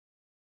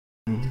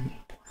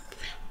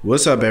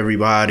What's up,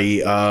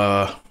 everybody?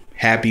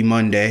 Happy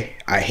Monday.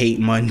 I hate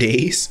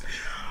Mondays.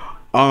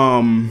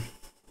 Um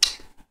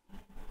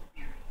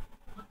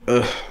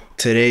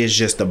Today is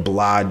just a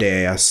blah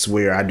day. I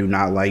swear I do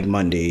not like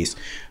Mondays.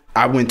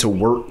 I went to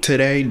work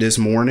today this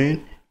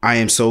morning. I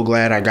am so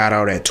glad I got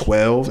out at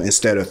 12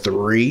 instead of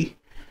 3.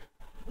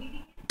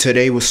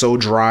 Today was so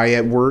dry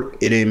at work,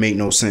 it didn't make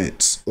no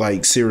sense.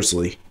 Like,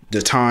 seriously,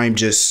 the time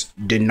just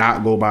did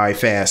not go by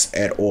fast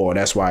at all.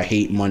 That's why I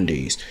hate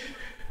Mondays.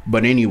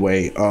 But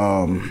anyway,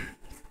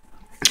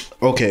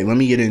 okay, let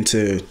me get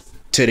into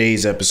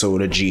today's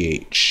episode of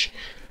GH.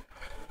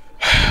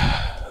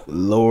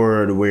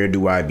 Lord, where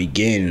do I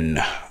begin?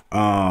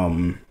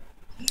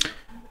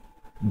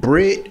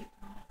 Britt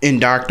and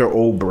Dr.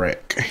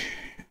 Obrecht,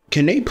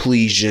 can they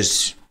please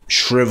just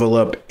shrivel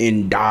up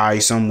and die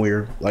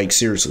somewhere? Like,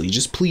 seriously,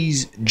 just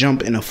please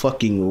jump in a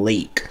fucking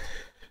lake.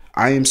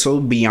 I am so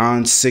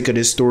beyond sick of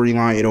this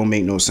storyline, it don't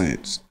make no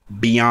sense.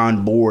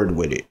 Beyond bored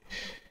with it.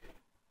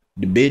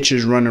 The bitch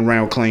is running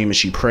around claiming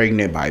she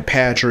pregnant by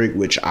Patrick,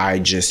 which I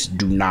just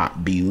do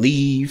not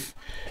believe.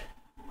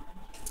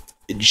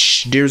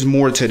 There's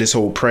more to this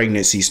whole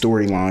pregnancy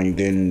storyline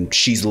than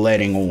she's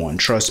letting on.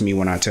 Trust me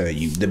when I tell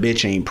you, the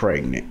bitch ain't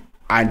pregnant.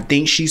 I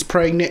think she's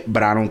pregnant,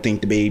 but I don't think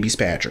the baby's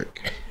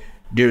Patrick.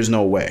 There's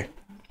no way.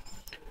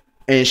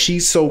 And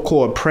she's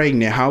so-called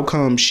pregnant. How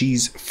come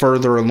she's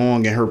further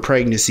along in her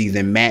pregnancy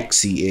than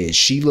Maxie is?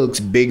 She looks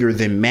bigger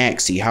than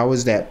Maxie. How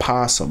is that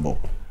possible?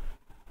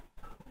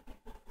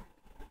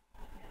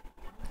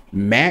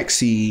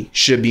 Maxie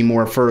should be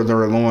more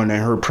further along in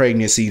her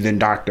pregnancy than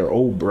Dr.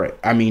 Obrecht.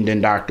 I mean,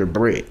 than Dr.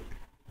 Britt.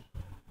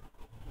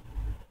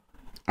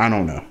 I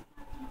don't know.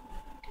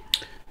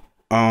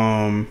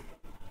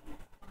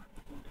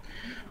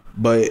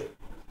 But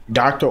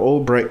Dr.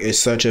 Obrecht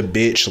is such a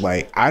bitch.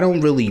 Like, I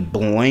don't really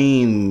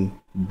blame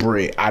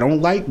Britt. I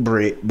don't like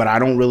Britt, but I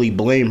don't really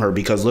blame her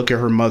because look at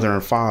her mother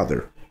and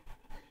father.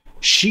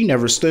 She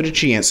never stood a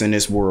chance in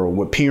this world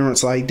with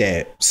parents like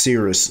that.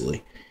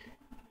 Seriously.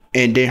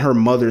 And then her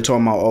mother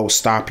told me, oh,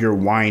 stop your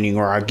whining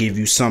or I'll give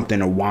you something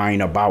to whine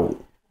about.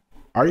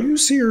 Are you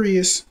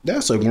serious?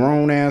 That's a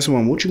grown ass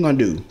woman. What you gonna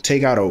do?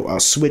 Take out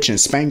a switch and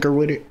spank her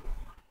with it?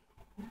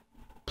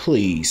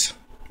 Please.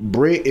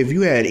 Britt, if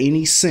you had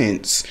any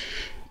sense,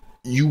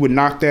 you would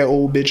knock that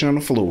old bitch on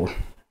the floor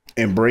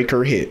and break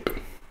her hip.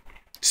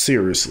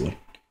 Seriously.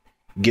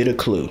 Get a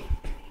clue.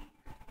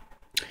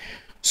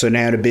 So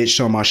now the bitch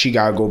talking about she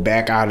gotta go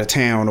back out of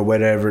town or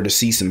whatever to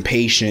see some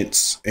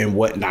patients and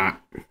whatnot.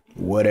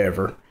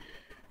 Whatever.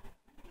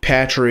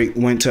 Patrick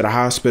went to the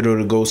hospital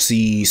to go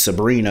see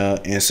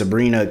Sabrina, and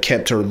Sabrina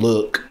kept her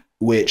look,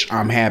 which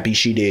I'm happy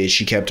she did.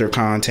 She kept her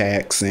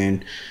contacts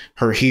and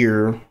her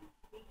hair.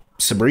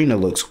 Sabrina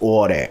looks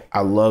all that.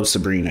 I love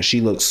Sabrina. She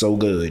looks so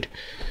good.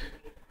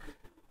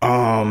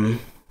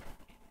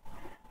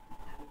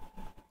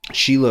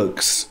 She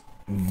looks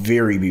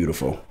very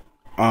beautiful.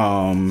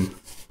 Her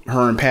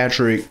and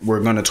Patrick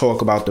were gonna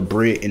talk about the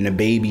Britt and the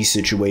baby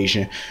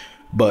situation.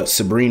 But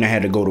Sabrina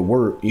had to go to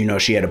work. You know,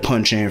 she had to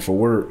punch in for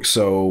work.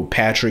 So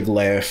Patrick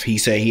left. He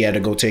said he had to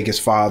go take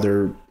his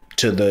father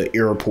to the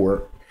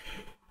airport.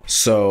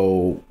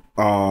 So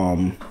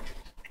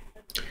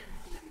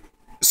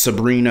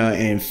Sabrina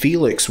and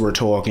Felix were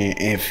talking.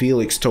 And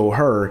Felix told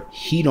her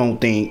he don't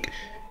think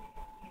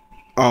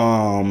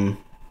the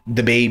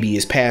baby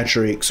is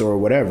Patrick's or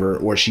whatever.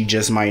 Or she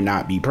just might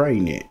not be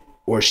pregnant.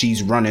 Or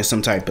she's running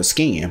some type of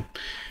scam.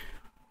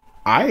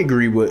 I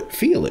agree with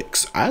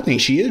Felix. I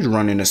think she is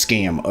running a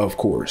scam, of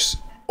course,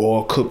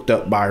 all cooked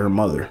up by her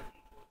mother.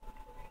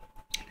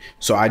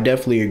 So I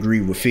definitely agree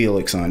with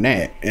Felix on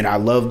that. And I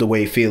love the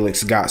way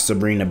Felix got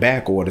Sabrina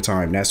back all the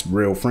time. That's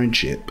real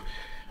friendship.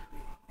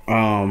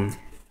 That's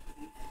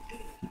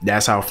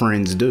how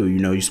friends do. You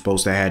know, you're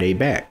supposed to have a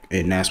back.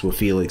 And that's what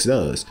Felix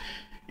does.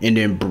 And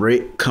then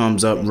Britt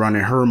comes up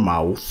running her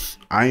mouth.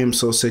 I am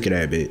so sick of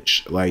that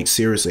bitch. Like,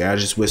 seriously, I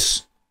just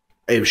wish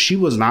if she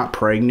was not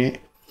pregnant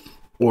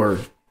or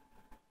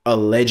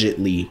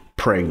allegedly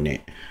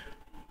pregnant,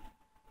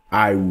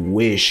 I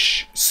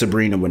wish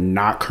Sabrina would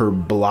knock her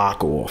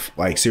block off.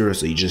 Like,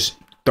 seriously, just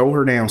throw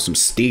her down some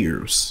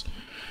stairs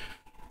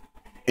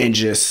and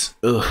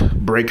just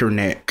break her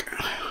neck.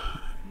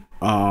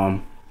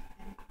 I'm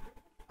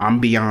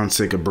beyond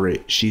sick of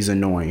Britt. She's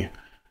annoying.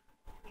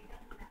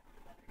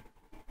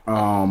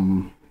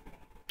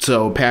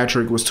 So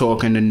Patrick was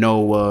talking to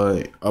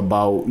Noah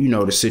about, you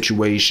know, the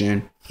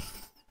situation.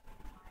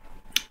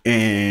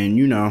 And,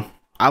 you know,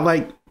 I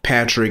like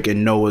Patrick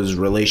and Noah's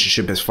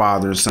relationship as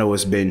fathers.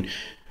 Noah's been,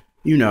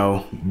 you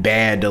know,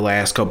 bad the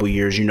last couple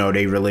years. You know,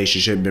 their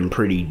relationship been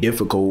pretty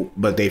difficult,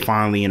 but they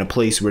finally in a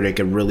place where they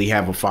could really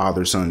have a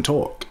father-son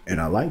talk. And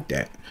I like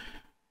that.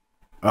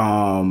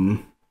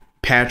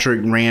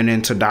 Patrick ran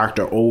into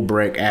Dr.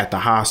 Obrecht at the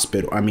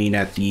hospital. I mean,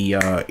 at the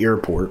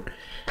airport.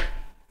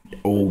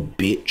 Old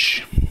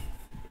bitch.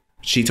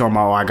 She talking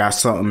about, I got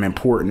something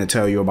important to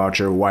tell you about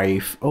your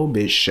wife. Oh,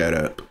 bitch, shut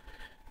up.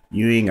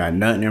 You ain't got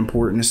nothing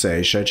important to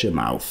say. Shut your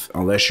mouth.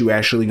 Unless you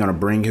actually gonna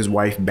bring his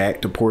wife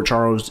back to Port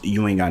Charles,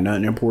 you ain't got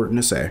nothing important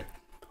to say.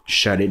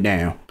 Shut it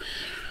down.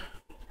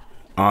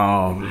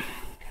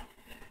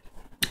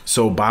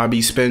 So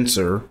Bobby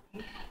Spencer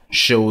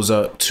shows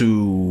up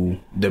to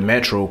the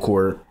Metro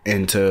Court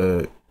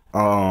into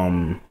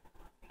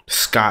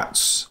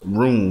Scott's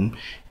room.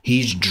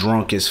 He's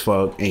drunk as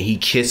fuck and he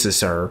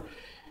kisses her.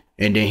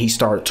 And then he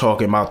started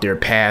talking about their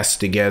past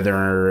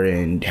together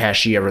and has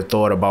she ever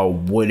thought about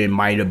what it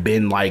might have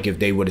been like if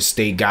they would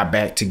have got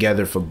back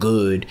together for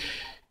good.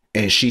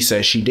 And she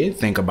says she did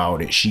think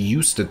about it. She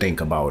used to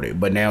think about it,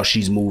 but now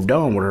she's moved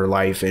on with her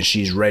life and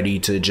she's ready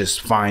to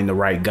just find the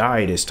right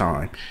guy this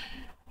time.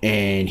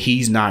 And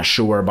he's not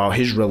sure about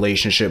his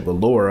relationship with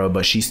Laura,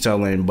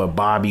 but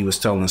Bobby was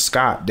telling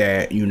Scott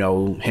that, you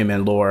know, him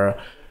and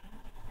Laura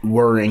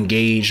were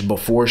engaged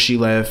before she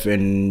left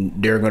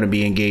and they're going to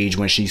be engaged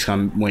when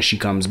she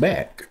comes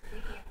back.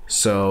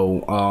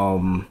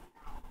 So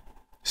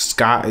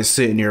Scott is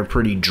sitting there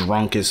pretty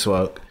drunk as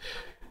fuck,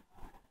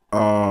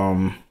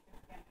 and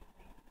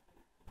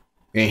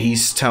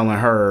he's telling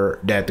her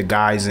that the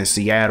guys in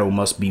Seattle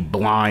must be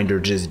blind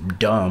or just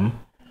dumb,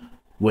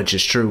 which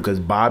is true because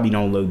Bobby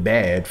don't look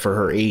bad for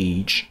her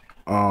age.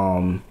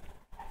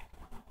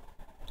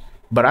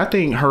 But I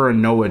think her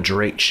and Noah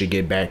Drake should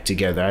get back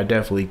together. I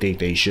definitely think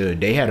they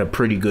should. They had a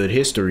pretty good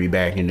history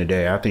back in the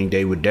day. I think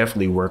they would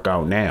definitely work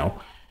out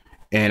now.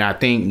 And I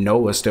think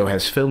Noah still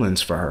has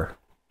feelings for her.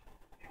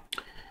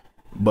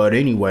 But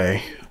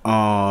anyway,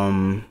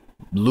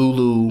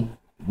 Lulu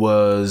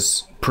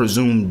was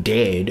presumed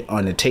dead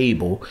on the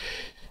table.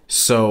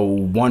 So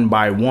one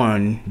by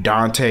one,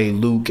 Dante,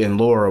 Luke, and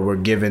Laura were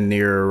giving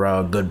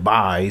their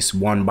goodbyes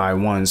one by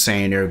one,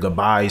 saying their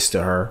goodbyes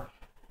to her.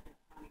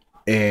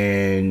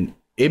 And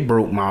it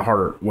broke my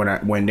heart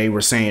when they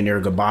were saying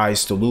their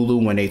goodbyes to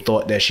Lulu when they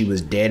thought that she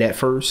was dead at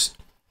first.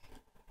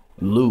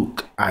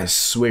 Luke, I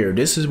swear,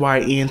 this is why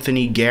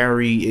Anthony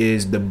Gary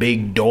is the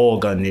big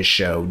dog on this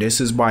show. This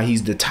is why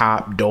he's the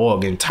top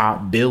dog and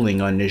top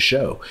billing on this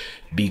show,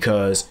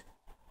 because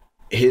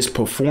his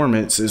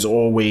performance is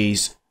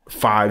always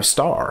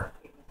 5-star.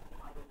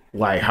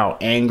 Like how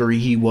angry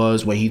he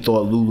was when he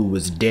thought Lulu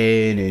was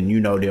dead, and you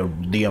know,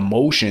 the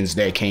emotions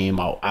that came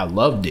out. I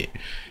loved it.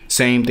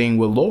 Same thing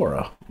with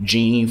Laura.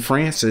 Jean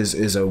Francis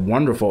is a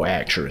wonderful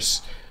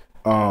actress.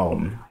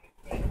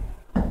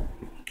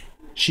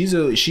 She's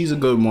a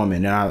good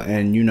woman,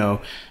 and you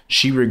know,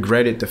 she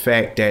regretted the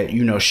fact that,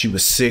 you know, she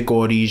was sick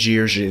all these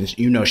years, and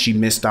you know, she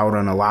missed out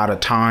on a lot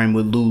of time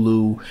with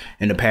Lulu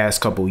in the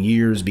past couple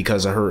years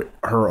because of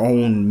her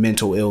own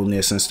mental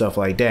illness and stuff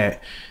like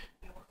that,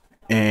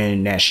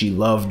 and that she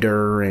loved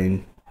her,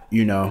 and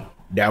you know,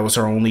 that was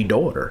her only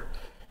daughter.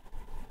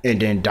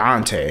 And then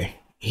Dante,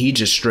 he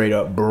just straight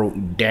up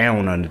broke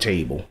down on the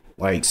table,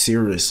 like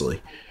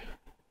seriously.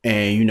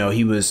 And, you know,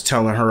 he was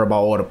telling her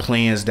about all the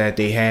plans that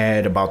they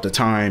had, about the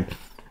time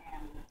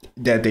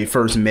that they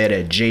first met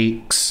at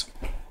Jake's.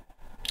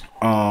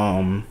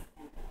 And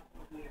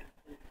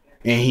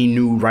he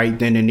knew right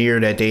then and there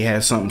that they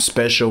had something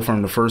special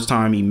from the first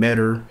time he met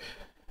her.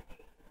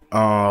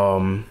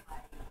 And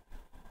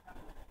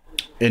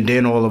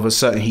then all of a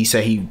sudden he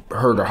said he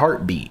heard a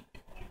heartbeat.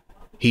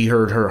 He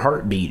heard her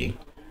heart beating.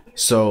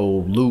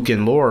 So Luke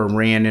and Laura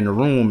ran in the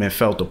room and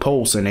felt the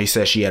pulse, and they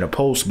said she had a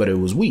pulse, but it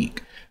was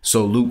weak.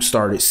 So Luke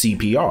started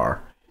CPR,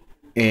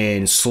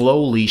 and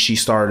slowly she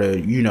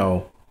started, you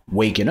know,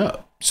 waking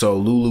up. So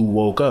Lulu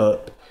woke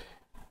up,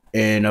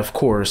 and of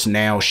course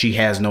now she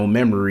has no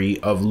memory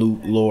of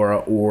Luke, Laura,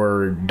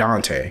 or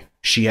Dante.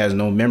 She has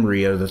no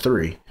memory of the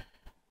three.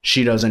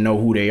 She doesn't know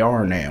who they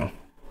are now.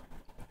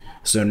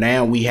 So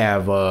now we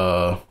have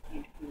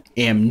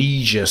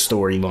amnesia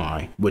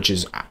storyline, which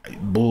is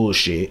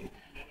bullshit.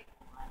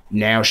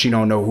 Now she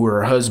don't know who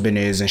her husband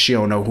is, and she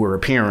don't know who her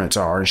parents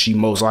are, and she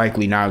most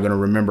likely not going to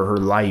remember her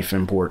life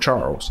in Port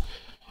Charles.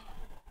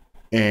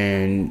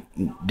 And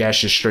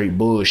that's just straight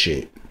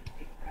bullshit.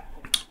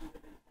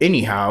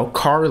 Anyhow,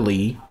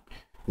 Carly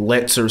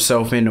lets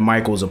herself into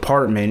Michael's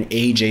apartment.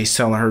 AJ's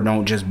telling her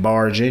don't just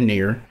barge in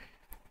there.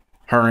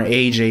 Her and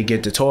AJ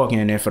get to talking,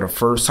 and for the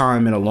first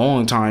time in a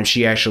long time,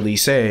 she actually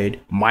said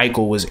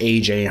Michael was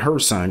AJ and her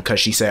son, because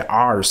she said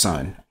our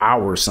son.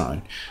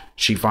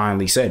 She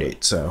finally said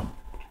it, so.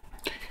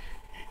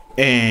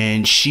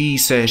 And she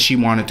said she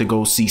wanted to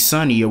go see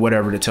Sonny or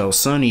whatever to tell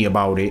Sonny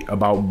about it,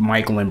 about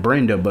Michael and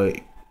Brenda, but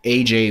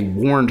AJ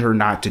warned her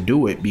not to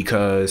do it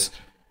because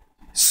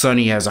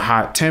Sonny has a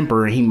hot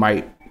temper and he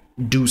might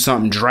do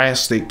something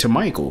drastic to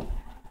Michael,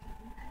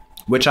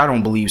 which I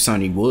don't believe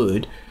Sonny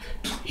would.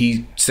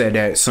 He said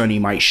that Sonny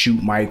might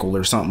shoot Michael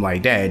or something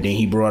like that. Then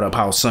he brought up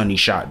how Sonny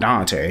shot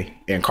Dante,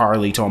 and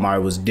Carly told me it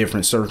was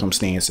different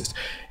circumstances.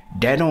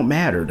 That don't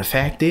matter. The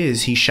fact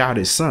is he shot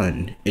his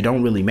son. It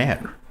don't really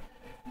matter.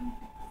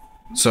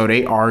 So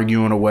they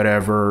arguing or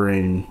whatever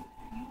and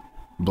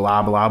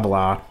blah, blah,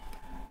 blah.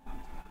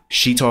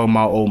 She told him,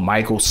 oh,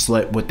 Michael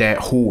slept with that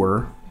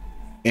whore.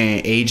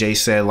 And AJ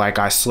said, like,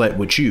 I slept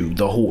with you,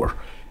 the whore.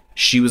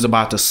 She was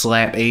about to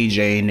slap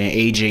AJ, and then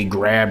AJ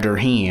grabbed her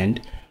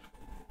hand.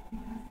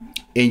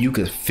 And you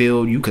could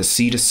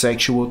see the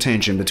sexual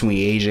tension between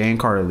AJ and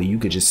Carly. You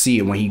could just see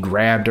it when he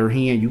grabbed her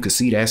hand. You could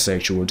see that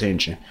sexual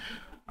tension.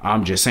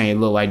 I'm just saying, it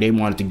looked like they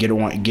wanted to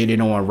get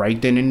it on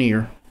right then and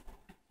there.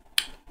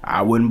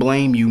 I wouldn't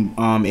blame you,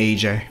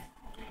 AJ.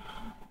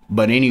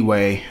 But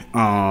anyway,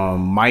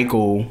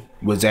 Michael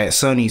was at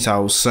Sonny's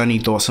house. Sonny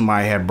thought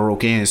somebody had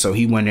broke in, so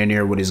he went in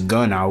there with his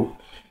gun out.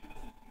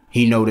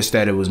 He noticed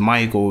that it was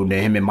Michael.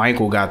 Then him and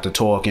Michael got to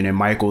talking, and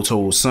Michael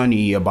told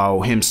Sonny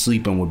about him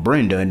sleeping with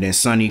Brenda. And then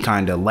Sonny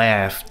kind of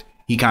laughed.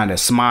 He kind of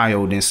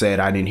smiled and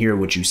said, "I didn't hear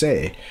what you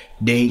said."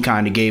 Then he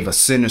kind of gave a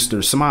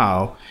sinister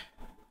smile,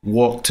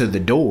 walked to the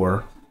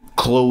door,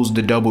 closed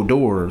the double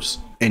doors,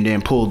 and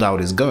then pulled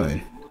out his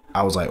gun.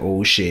 I was like,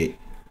 oh shit.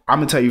 I'm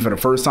gonna tell you, for the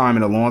first time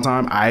in a long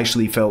time, I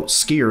actually felt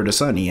scared of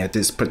Sonny at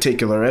this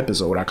particular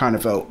episode. I kind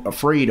of felt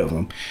afraid of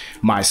him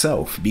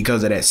myself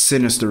because of that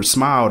sinister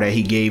smile that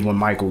he gave when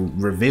Michael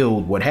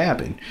revealed what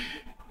happened.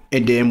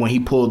 And then when he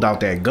pulled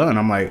out that gun,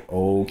 I'm like,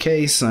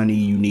 okay, Sonny,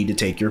 you need to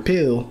take your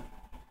pill.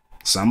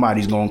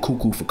 Somebody's going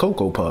cuckoo for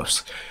Cocoa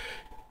Puffs.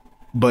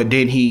 But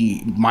then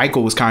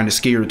Michael was kind of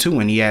scared too,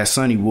 and he asked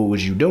Sonny, what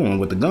was you doing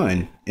with the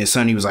gun? And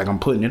Sonny was like, I'm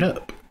putting it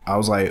up. I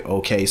was like,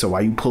 okay, so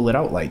why you pull it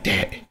out like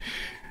that?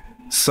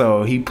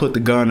 So he put the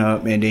gun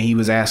up, and then he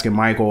was asking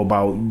Michael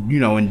about,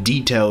 in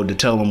detail to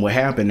tell him what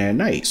happened that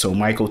night. So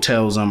Michael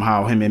tells him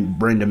how him and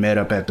Brenda met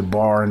up at the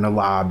bar in the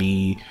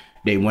lobby.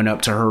 They went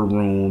up to her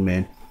room,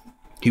 and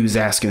he was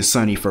asking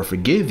Sonny for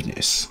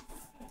forgiveness.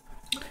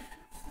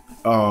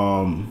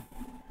 Sonny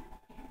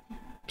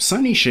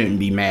shouldn't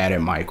be mad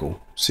at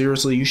Michael.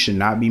 Seriously, you should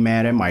not be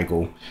mad at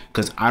Michael,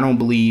 because I don't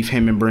believe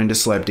him and Brenda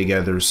slept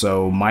together.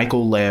 So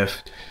Michael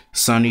left.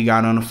 Sonny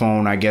got on the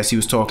phone. I guess he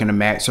was talking to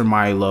Max or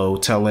Milo,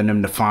 telling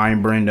them to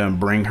find Brenda and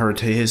bring her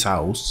to his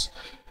house.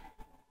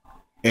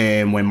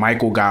 And when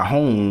Michael got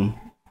home,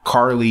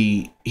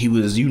 Carly, he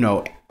was,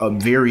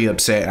 very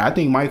upset. I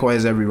think Michael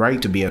has every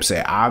right to be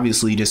upset.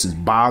 Obviously, this is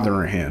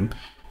bothering him.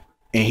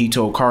 And he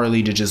told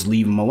Carly to just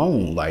leave him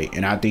alone.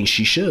 And I think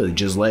she should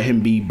just let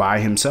him be by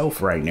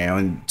himself right now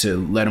and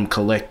to let him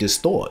collect his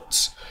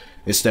thoughts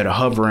instead of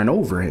hovering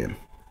over him.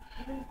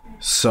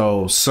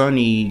 So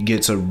Sonny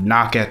gets a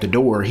knock at the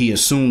door. He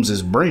assumes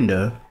it's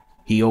Brenda.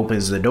 He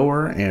opens the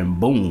door and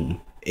boom,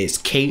 it's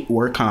Kate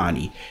or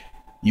Connie.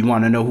 You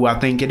want to know who I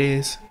think it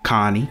is?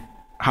 Connie.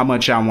 How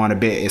much I want to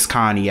bet it's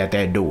Connie at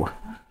that door?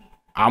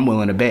 I'm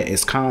willing to bet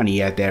it's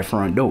Connie at that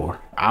front door.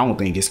 I don't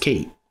think it's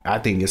Kate. I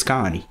think it's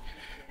Connie.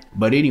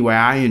 But anyway,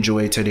 I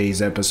enjoyed today's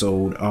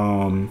episode.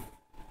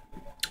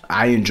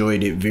 I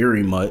enjoyed it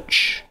very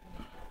much.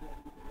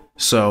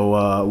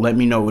 So let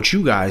me know what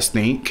you guys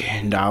think,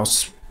 and I'll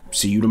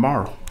see you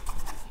tomorrow.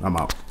 I'm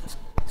out.